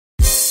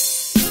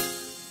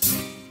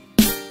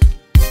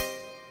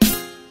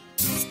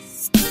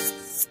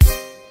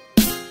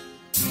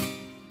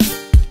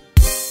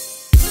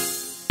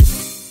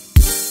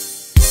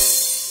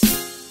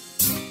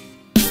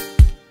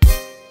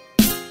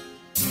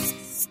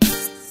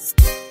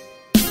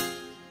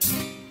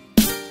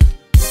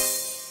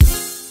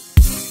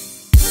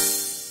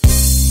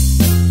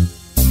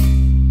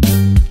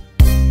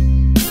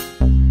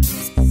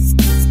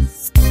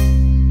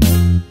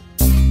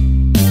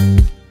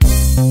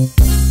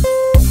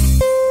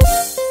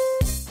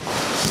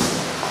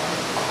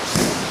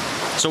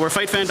So we're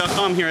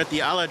FightFan.com here at the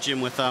Ala Gym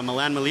with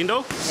Milan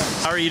Melindo.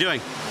 Yes. How are you doing?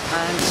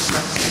 I'm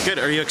Good.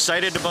 Are you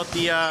excited about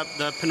the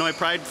Pinoy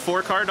Pride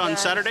 4 card on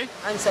Saturday?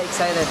 I'm so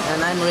excited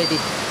and I'm ready.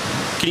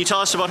 Can you tell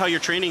us about how your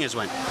training has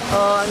went?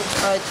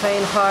 I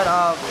train hard.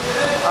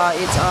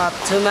 It's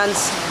 2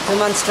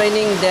 months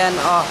training, then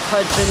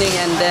hard training,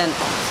 and then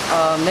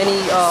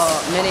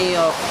many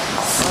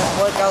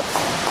workout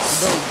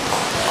doing.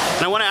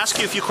 And I want to ask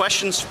you a few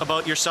questions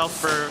about yourself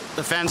for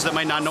the fans that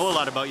might not know a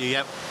lot about you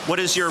yet. What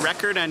is your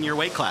record and your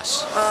weight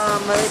class?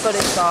 My record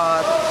is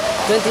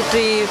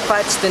 23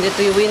 fights,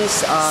 23 wins,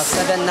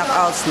 7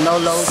 knockouts, no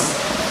loss,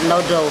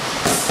 no draw.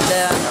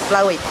 Then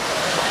flyweight.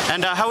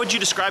 And how would you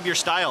describe your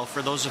style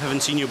for those who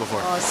haven't seen you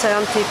before?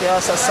 Scientific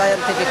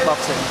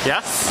boxer.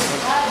 Yeah?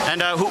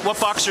 And what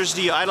boxers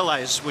do you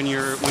idolize when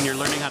you're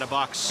learning how to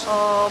box?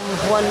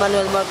 Juan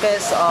Manuel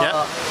Marquez,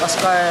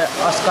 Oscar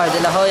De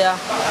La Hoya,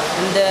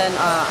 and then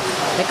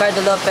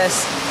Ricardo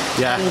Lopez,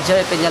 and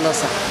Jerry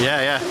Peñalosa.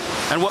 Yeah.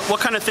 And what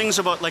kind of things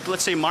about, like,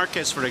 let's say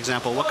Marquez, for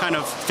example, what kind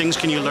of things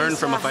can you learn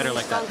from a fighter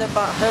like that?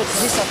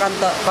 He's a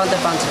counter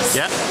puncher.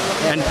 Yeah?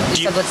 And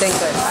he's a good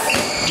thinker.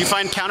 Do you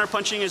find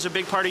counter-punching is a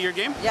big part of your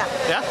game? Yeah.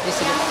 Yeah?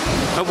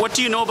 What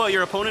do you know about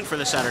your opponent for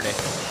this Saturday?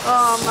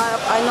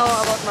 I know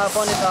about my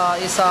opponent.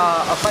 He's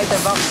a fighter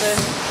boxer.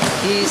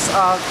 He's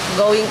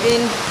going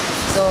in,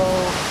 so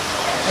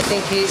I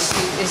think he's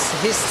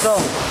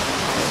strong.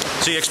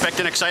 So you expect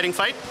an exciting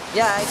fight?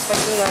 Yeah, I'm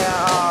expecting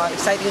an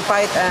exciting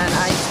fight, and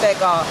I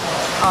expect all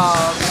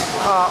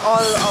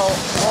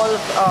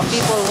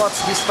people watch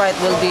this fight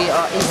will be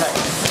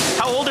interested.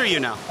 How old are you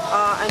now?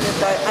 I'm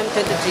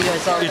 23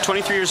 years old. You're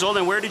 23 years old,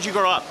 and where did you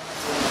grow up?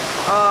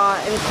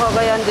 In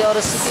Cagayan de Oro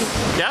City.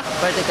 Yeah?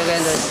 Cagayan de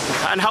Oro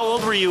City. And how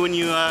old were you when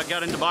you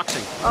got into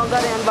boxing? I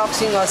got into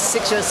boxing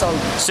 6 years old.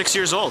 6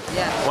 years old?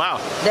 Yeah. Wow.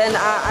 Then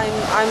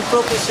I'm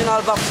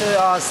professional boxer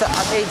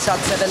at age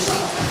 17.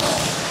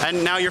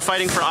 And now you're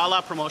fighting for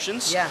Ala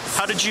Promotions. Yeah.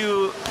 How did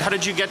you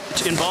get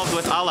involved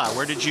with Ala?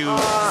 Where did you?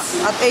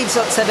 At age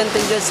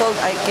 17 years old,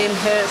 I came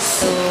here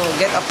to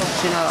get a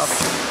professional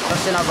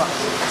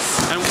boxer.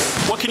 And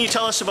what can you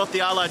tell us about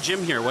the Ala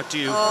Gym here? What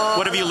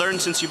have you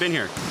learned since you've been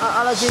here?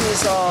 Ala Gym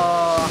is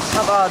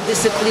have a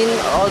discipline.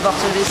 All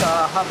boxers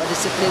have a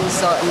discipline.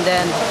 So, and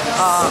then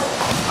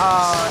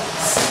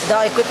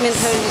the equipment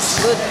here is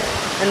good.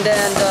 And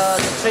then the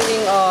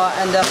training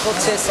and the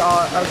coaches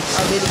are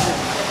really good.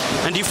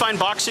 And do you find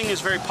boxing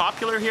is very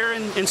popular here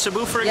in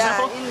Cebu, for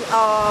example?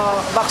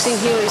 Yeah, boxing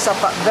here is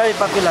very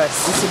popular in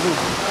Cebu.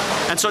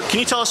 And so can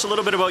you tell us a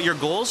little bit about your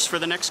goals for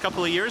the next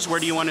couple of years? Where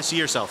do you want to see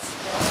yourself?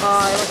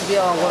 I want to be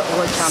a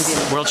world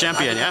champion. World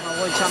champion, yeah?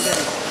 World champion.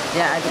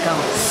 Yeah, I become.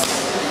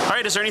 All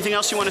right, is there anything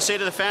else you want to say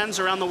to the fans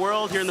around the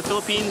world, here in the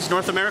Philippines,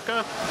 North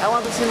America? I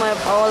want to see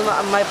all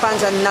my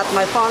fans and not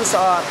my fans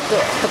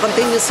to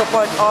continue to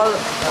support all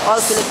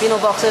Filipino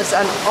boxers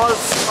and all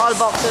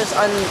boxers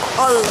and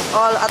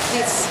all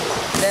athletes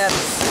that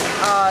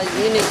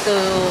you need to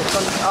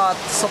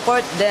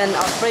support, then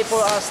pray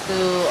for us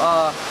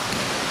to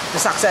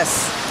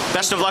success.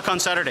 Best of luck on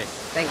Saturday.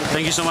 Thank you.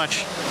 Thank you so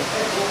much.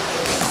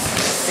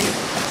 Thank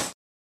you.